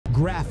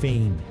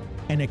Graphene,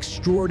 an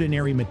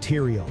extraordinary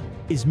material,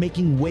 is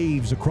making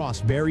waves across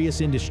various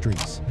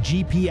industries.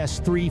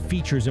 GPS-3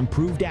 features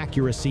improved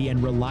accuracy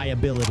and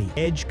reliability.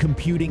 Edge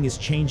computing is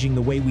changing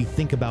the way we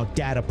think about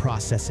data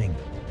processing.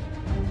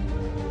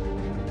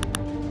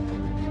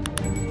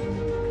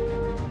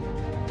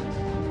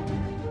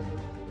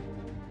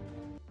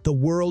 The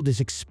world is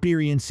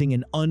experiencing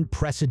an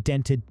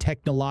unprecedented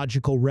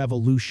technological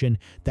revolution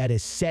that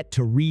is set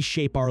to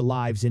reshape our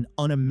lives in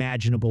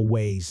unimaginable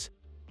ways.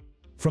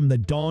 From the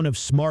dawn of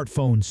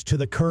smartphones to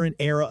the current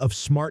era of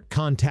smart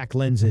contact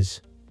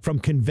lenses, from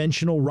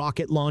conventional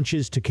rocket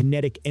launches to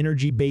kinetic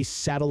energy-based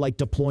satellite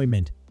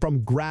deployment, from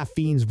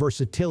graphene's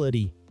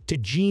versatility to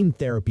gene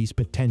therapy's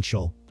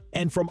potential,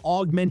 and from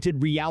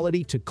augmented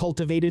reality to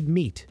cultivated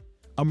meat,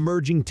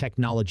 emerging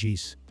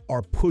technologies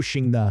are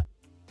pushing the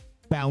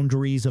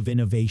boundaries of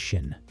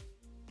innovation.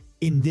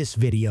 In this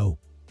video,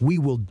 we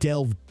will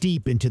delve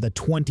deep into the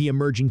 20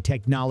 emerging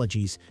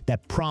technologies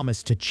that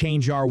promise to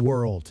change our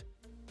world.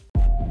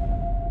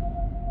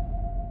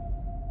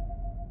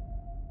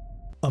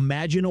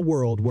 Imagine a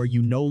world where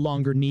you no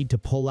longer need to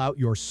pull out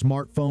your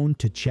smartphone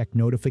to check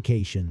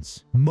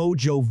notifications.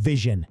 Mojo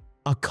Vision,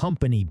 a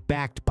company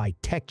backed by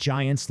tech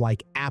giants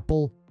like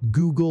Apple,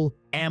 Google,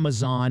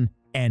 Amazon,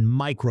 and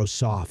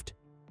Microsoft,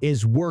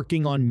 is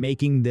working on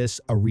making this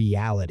a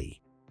reality.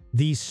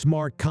 These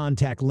smart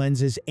contact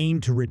lenses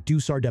aim to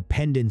reduce our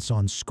dependence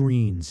on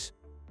screens.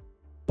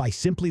 By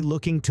simply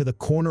looking to the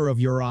corner of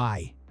your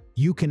eye,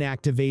 you can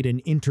activate an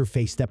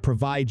interface that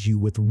provides you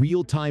with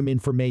real-time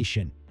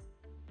information.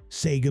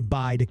 Say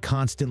goodbye to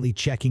constantly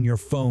checking your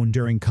phone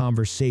during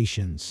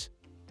conversations.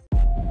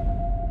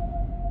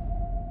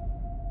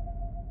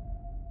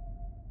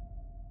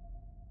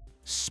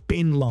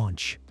 Spin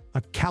Launch,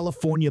 a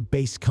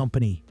California-based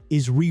company,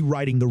 is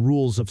rewriting the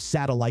rules of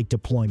satellite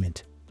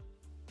deployment.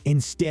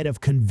 Instead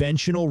of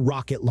conventional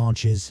rocket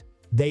launches,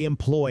 they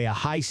employ a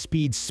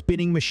high-speed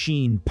spinning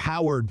machine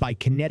powered by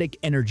kinetic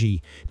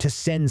energy to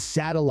send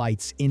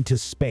satellites into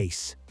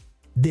space.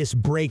 This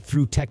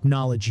breakthrough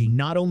technology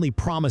not only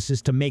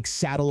promises to make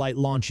satellite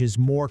launches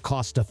more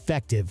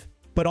cost-effective,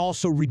 but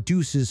also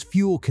reduces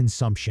fuel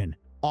consumption,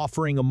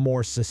 offering a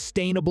more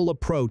sustainable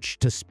approach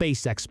to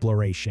space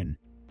exploration.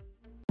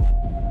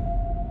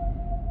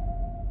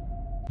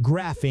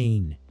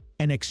 Graphene,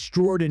 an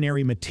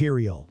extraordinary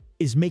material,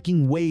 is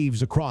making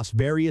waves across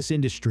various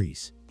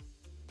industries.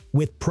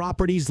 With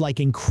properties like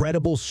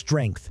incredible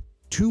strength,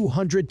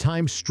 200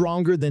 times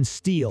stronger than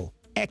steel,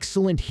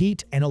 excellent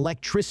heat and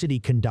electricity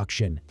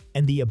conduction,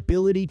 and the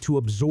ability to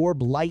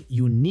absorb light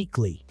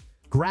uniquely,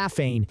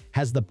 graphene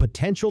has the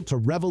potential to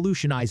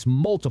revolutionize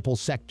multiple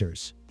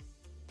sectors.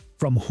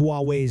 From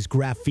Huawei's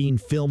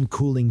graphene film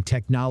cooling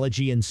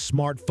technology in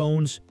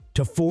smartphones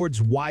to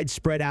Ford's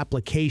widespread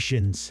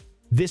applications,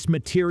 this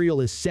material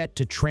is set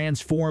to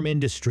transform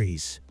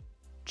industries.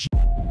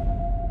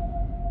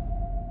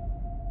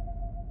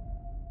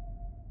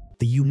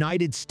 The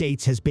United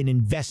States has been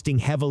investing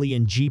heavily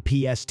in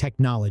GPS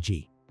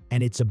technology,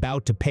 and it's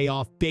about to pay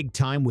off big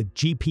time with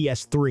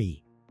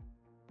GPS-3.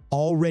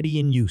 Already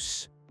in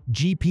use,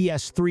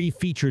 GPS-3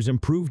 features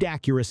improved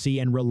accuracy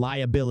and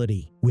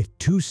reliability, with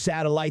 2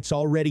 satellites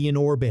already in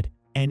orbit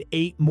and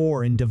 8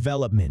 more in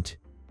development.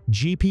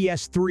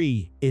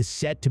 GPS-3 is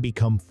set to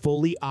become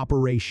fully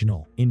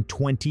operational in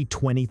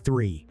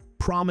 2023,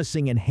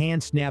 promising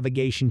enhanced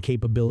navigation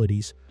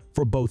capabilities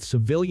for both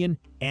civilian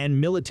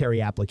and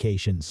military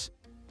applications.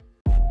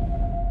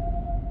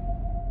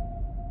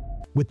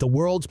 With the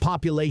world's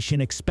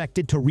population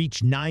expected to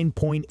reach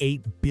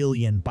 9.8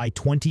 billion by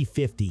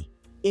 2050,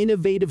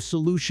 innovative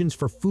solutions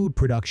for food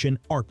production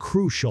are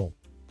crucial.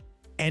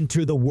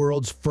 Enter the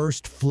world's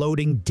first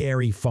floating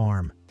dairy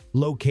farm,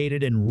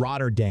 located in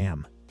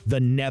Rotterdam,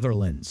 the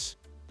Netherlands.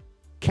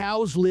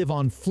 Cows live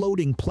on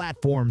floating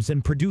platforms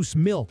and produce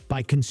milk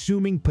by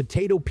consuming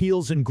potato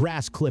peels and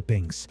grass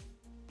clippings.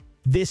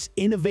 This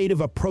innovative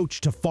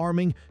approach to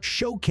farming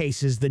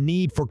showcases the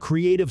need for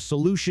creative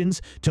solutions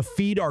to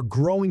feed our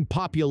growing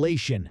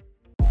population.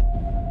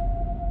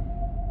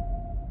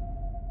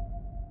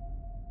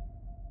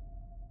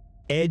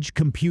 Edge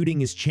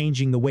computing is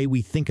changing the way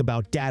we think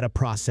about data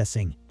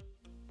processing.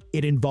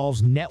 It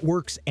involves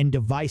networks and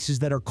devices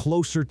that are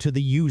closer to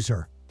the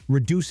user,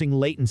 reducing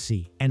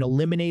latency and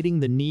eliminating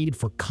the need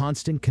for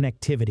constant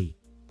connectivity.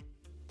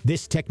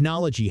 This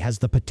technology has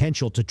the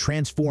potential to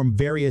transform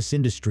various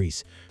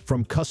industries,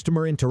 from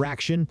customer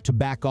interaction to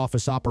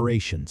back-office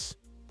operations.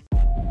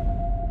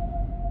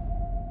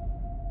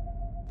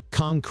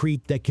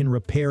 Concrete that can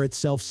repair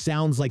itself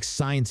sounds like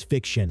science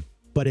fiction,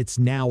 but it's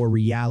now a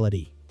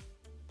reality.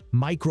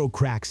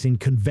 Microcracks in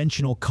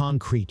conventional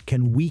concrete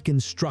can weaken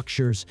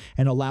structures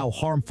and allow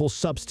harmful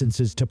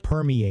substances to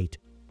permeate.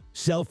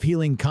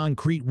 Self-healing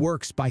concrete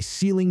works by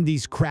sealing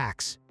these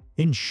cracks,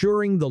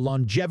 ensuring the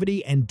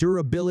longevity and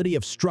durability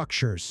of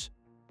structures.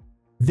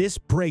 This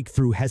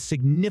breakthrough has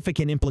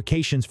significant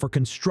implications for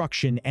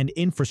construction and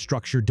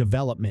infrastructure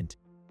development.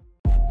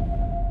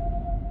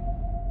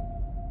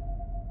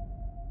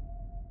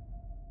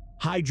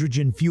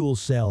 Hydrogen fuel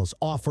cells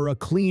offer a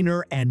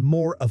cleaner and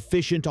more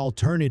efficient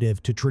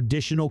alternative to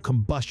traditional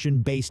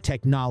combustion-based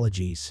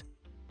technologies.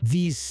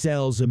 These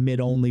cells emit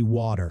only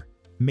water,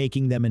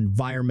 making them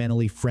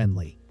environmentally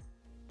friendly.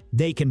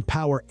 They can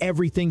power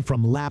everything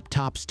from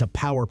laptops to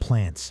power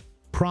plants,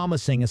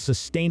 promising a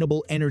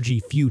sustainable energy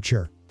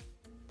future.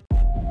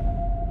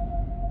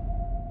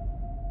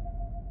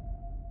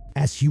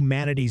 As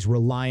humanity's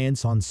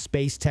reliance on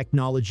space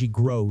technology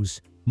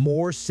grows,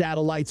 more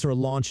satellites are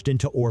launched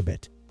into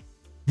orbit.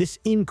 This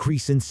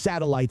increase in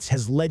satellites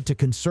has led to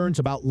concerns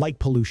about light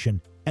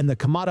pollution and the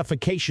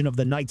commodification of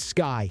the night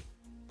sky.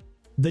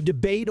 The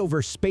debate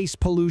over space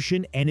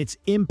pollution and its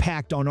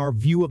impact on our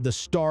view of the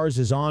stars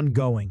is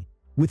ongoing,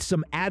 with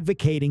some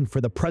advocating for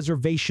the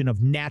preservation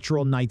of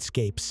natural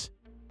nightscapes.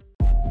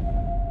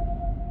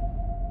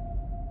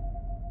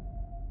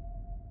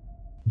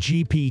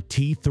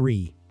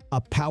 GPT-3,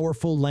 a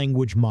powerful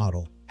language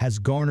model, has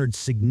garnered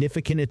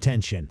significant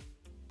attention.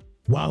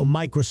 While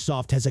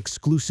Microsoft has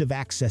exclusive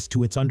access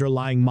to its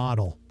underlying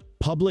model,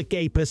 public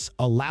APIs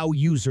allow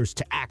users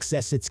to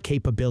access its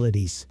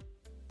capabilities.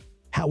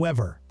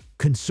 However,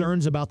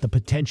 concerns about the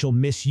potential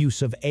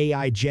misuse of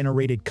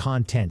AI-generated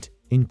content,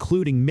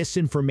 including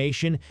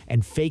misinformation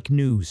and fake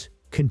news,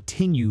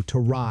 continue to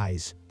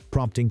rise,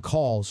 prompting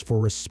calls for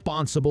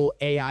responsible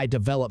AI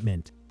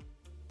development.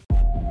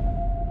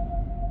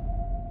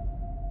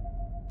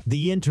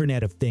 The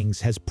Internet of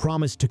Things has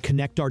promised to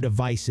connect our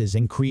devices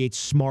and create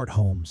smart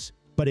homes,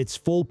 but its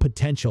full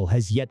potential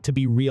has yet to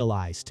be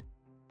realized.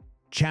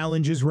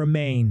 Challenges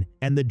remain,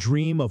 and the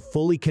dream of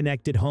fully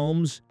connected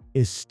homes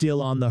is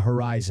still on the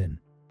horizon.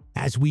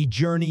 As we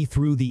journey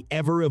through the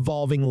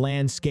ever-evolving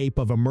landscape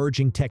of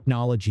emerging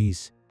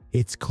technologies,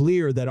 it's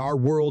clear that our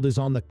world is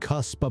on the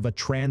cusp of a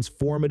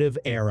transformative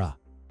era.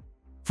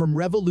 From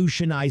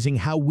revolutionizing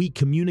how we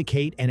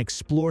communicate and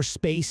explore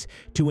space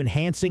to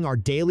enhancing our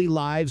daily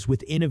lives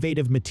with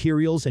innovative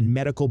materials and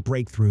medical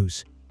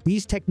breakthroughs,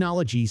 these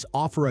technologies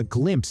offer a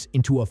glimpse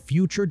into a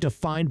future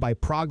defined by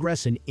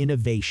progress and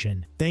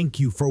innovation. Thank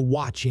you for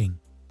watching.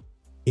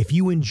 If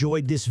you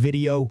enjoyed this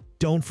video,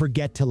 don't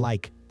forget to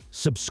like,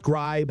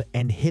 subscribe,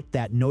 and hit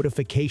that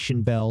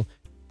notification bell